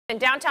In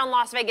downtown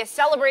Las Vegas,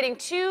 celebrating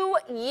 2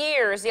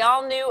 years, the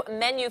all-new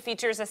menu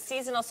features a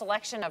seasonal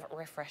selection of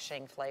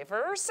refreshing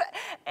flavors.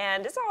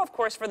 And it's all, of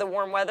course, for the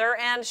warm weather.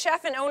 And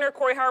chef and owner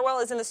Corey Harwell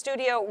is in the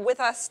studio with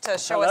us to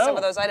show us some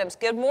of those items.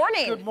 Good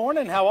morning. Good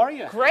morning. How are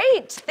you?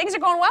 Great. Things are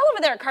going well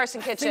over there at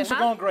Carson Kitchen, Things are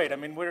going great. I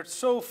mean, we're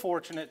so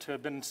fortunate to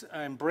have been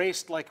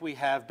embraced like we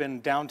have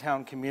been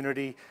downtown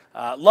community.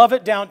 Love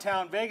it.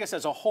 Downtown Vegas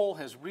as a whole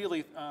has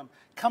really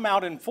come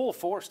out in full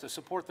force to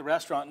support the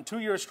restaurant. And 2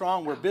 years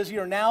strong, we're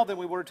busier now than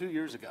we were 2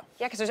 years ago.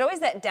 Yeah, because there's always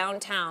that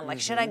downtown, like,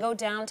 should I go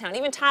downtown?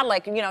 Even Todd,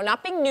 like, you know,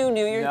 not being new,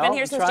 you've been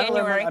here since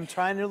January. I'm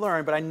trying to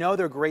learn, but I know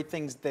there are great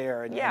things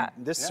there, and, yeah.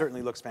 and this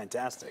certainly looks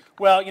fantastic.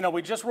 Well, you know,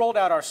 we just rolled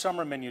out our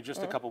summer menu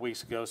just a couple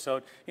weeks ago.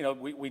 So, you know,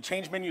 we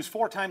change menus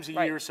 4 times a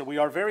year, so we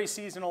are very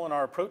seasonal in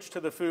our approach to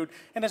the food.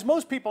 And as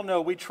most people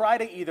know, we try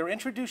to either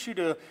introduce you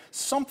to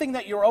something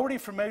that you're already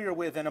familiar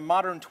with in a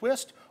modern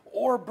twist,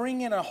 or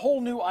bring in a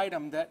whole new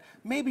item that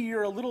maybe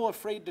you're a little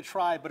afraid to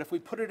try, but if we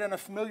put it in a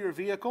familiar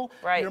vehicle,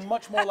 you're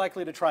much more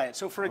likely to try it.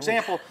 So for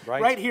example,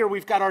 right here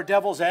we've got our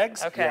devil's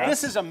eggs. Okay.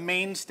 This is a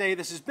mainstay.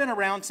 This has been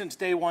around since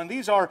day one.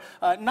 These are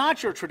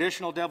not your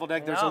traditional deviled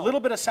egg. There's a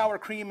little bit of sour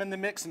cream in the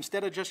mix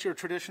instead of just your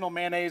traditional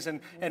mayonnaise and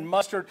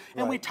mustard.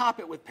 And we top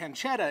it with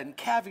pancetta and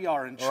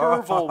caviar and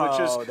chervil, which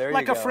is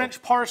like a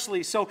French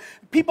parsley. So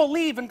people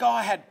leave and go,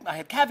 I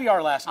had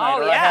caviar last night,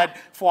 or I had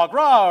foie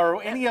gras,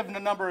 or any of the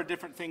number of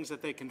different things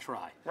that they can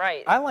try.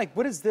 Right. I like,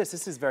 what is this?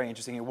 This is very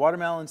interesting. A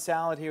watermelon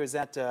salad here. Is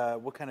that,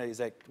 what kind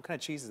of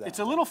cheese is that? It's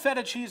a little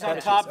feta cheese on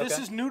top. This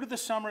is new to the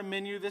summer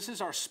menu. This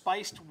is our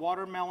spiced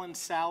watermelon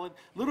salad.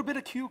 A little bit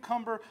of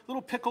cucumber, a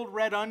little pickled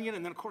red onion,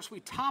 and then of course we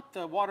top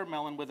the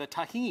watermelon with a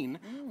tahine,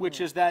 which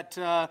is that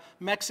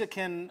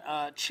Mexican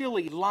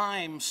chili,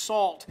 lime,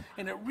 salt,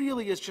 and it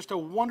really is just a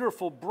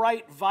wonderful,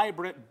 bright,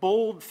 vibrant,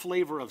 bold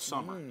flavor of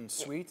summer.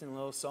 Sweet and a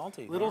little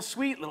salty. Little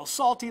sweet, little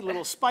salty,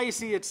 little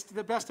spicy. It's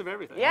the best of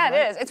everything. Yeah,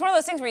 it is. It's one of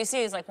those things where you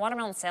see, it's like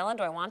watermelon salad,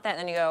 do I want that?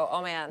 And then you go,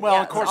 oh man,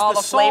 well, of course, all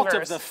the salt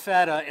flavors of the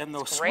feta and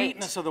the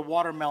sweetness of the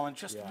watermelon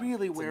just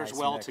really wears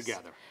well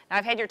together. Now,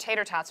 I've had your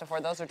tater tots before.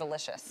 Those are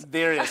delicious.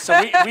 There it is.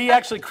 So we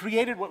actually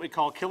created what we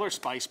call Killer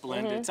Spice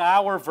Blend. It's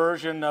our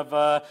version of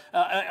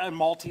a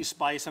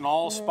multi-spice, an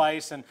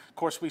all-spice, and of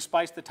course we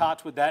spice the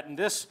tots with that. And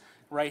this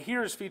right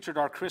here is featured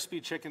our crispy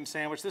chicken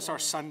sandwich. This is our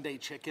Sunday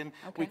chicken.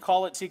 We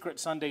call it Secret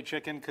Sunday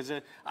Chicken because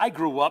I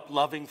grew up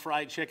loving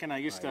fried chicken. I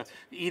used to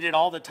eat it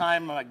all the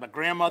time. Like my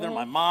grandmother,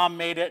 my mom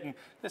made it, and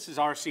this is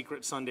our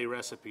secret Sunday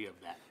recipe of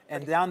that.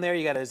 And down there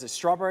you got, is it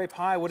strawberry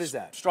pie? What is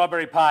that?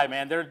 Strawberry pie,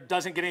 man. There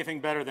doesn't get anything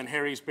better than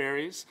Harry's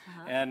Berries.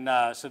 And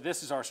so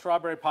this is our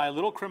strawberry pie, a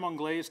little creme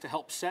anglaise to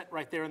help set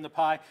right there in the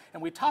pie.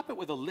 And we top it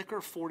with a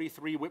Liquor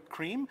 43 whipped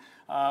cream,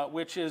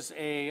 which is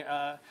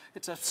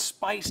it's a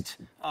spiced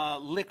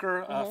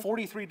liquor,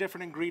 43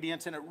 different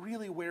ingredients, and it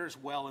really wears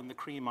well in the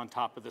cream on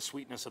top of the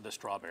sweetness of the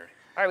strawberry.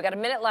 All right, we got a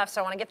minute left, so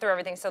I want to get through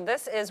everything. So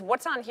this is,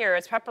 what's on here?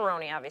 It's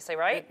pepperoni, obviously,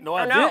 right?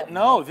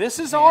 No, this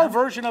is our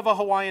version of a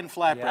Hawaiian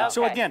flatbread.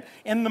 So again,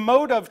 in the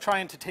mode of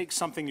trying to take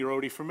something you're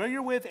already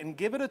familiar with and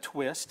give it a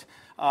twist,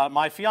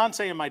 my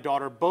fiance and my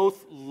daughter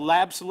both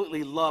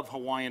absolutely love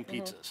Hawaiian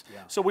pizzas.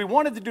 So we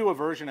wanted to do a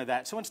version of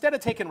that. So instead of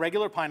taking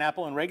regular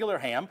pineapple and regular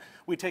ham,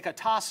 we take a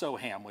tasso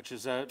ham, which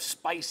is a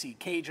spicy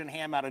Cajun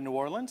ham out of New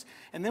Orleans,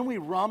 and then we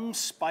rum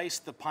spice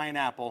the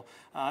pineapple,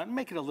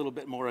 make it a little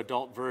bit more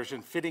adult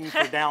version, fitting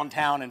for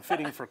downtown and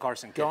fitting for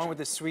Carson Kitchen. Going with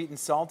the sweet and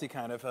salty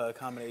kind of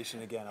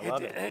combination again. I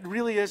love it. It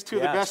really is two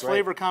of the best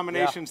flavor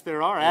combinations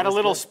there are. Add a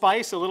little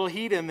spice, a little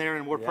heat in there,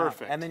 and we're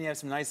perfect. And then you have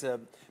some nice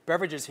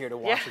beverages here to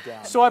wash it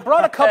down. So I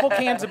brought a couple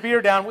cans of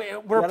beer down.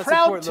 We're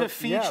proud to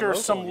feature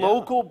some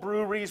local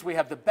breweries. We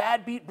have the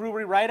Bad Beat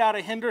Brewery right out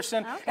of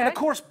Henderson, and of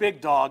course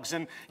Big Dogs.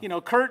 And you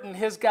know, Kurt and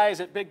his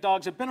guys at Big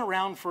Dogs have been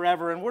around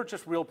forever, and we're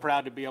just real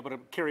proud to be able to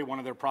carry one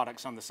of their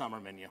products on the summer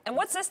menu. And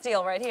what's this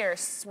deal right here?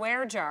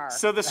 Swear jar.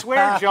 So the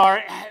swear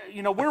jar,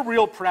 you know, we're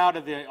real proud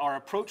of our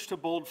approach to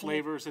bold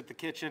flavors at the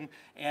kitchen,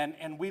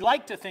 and we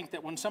like to think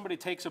that when somebody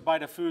takes a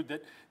bite of food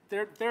that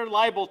they're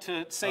liable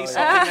to say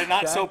something they're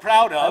not so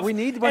proud of. We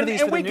need one of these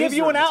for the we give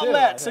you an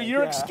outlet, so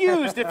you're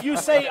excused if you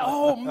say,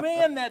 oh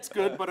man, that's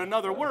good, but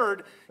another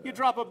word, you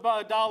drop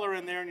a dollar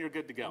in there and you're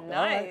good to go.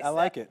 Nice. I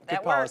like it.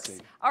 That works.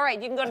 All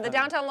right, you can go to the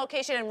downtown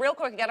location, and real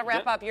quick, you got to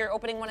wrap up. You're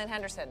opening one in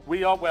Henderson.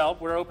 We're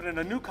opening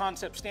a new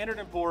concept, Standard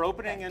 & Poor,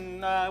 opening,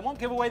 and I won't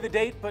give away the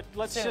date, but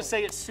let's just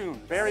say it's soon.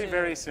 Very,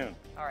 very soon.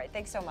 All right,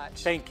 thanks so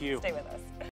much. Thank you. Stay with us.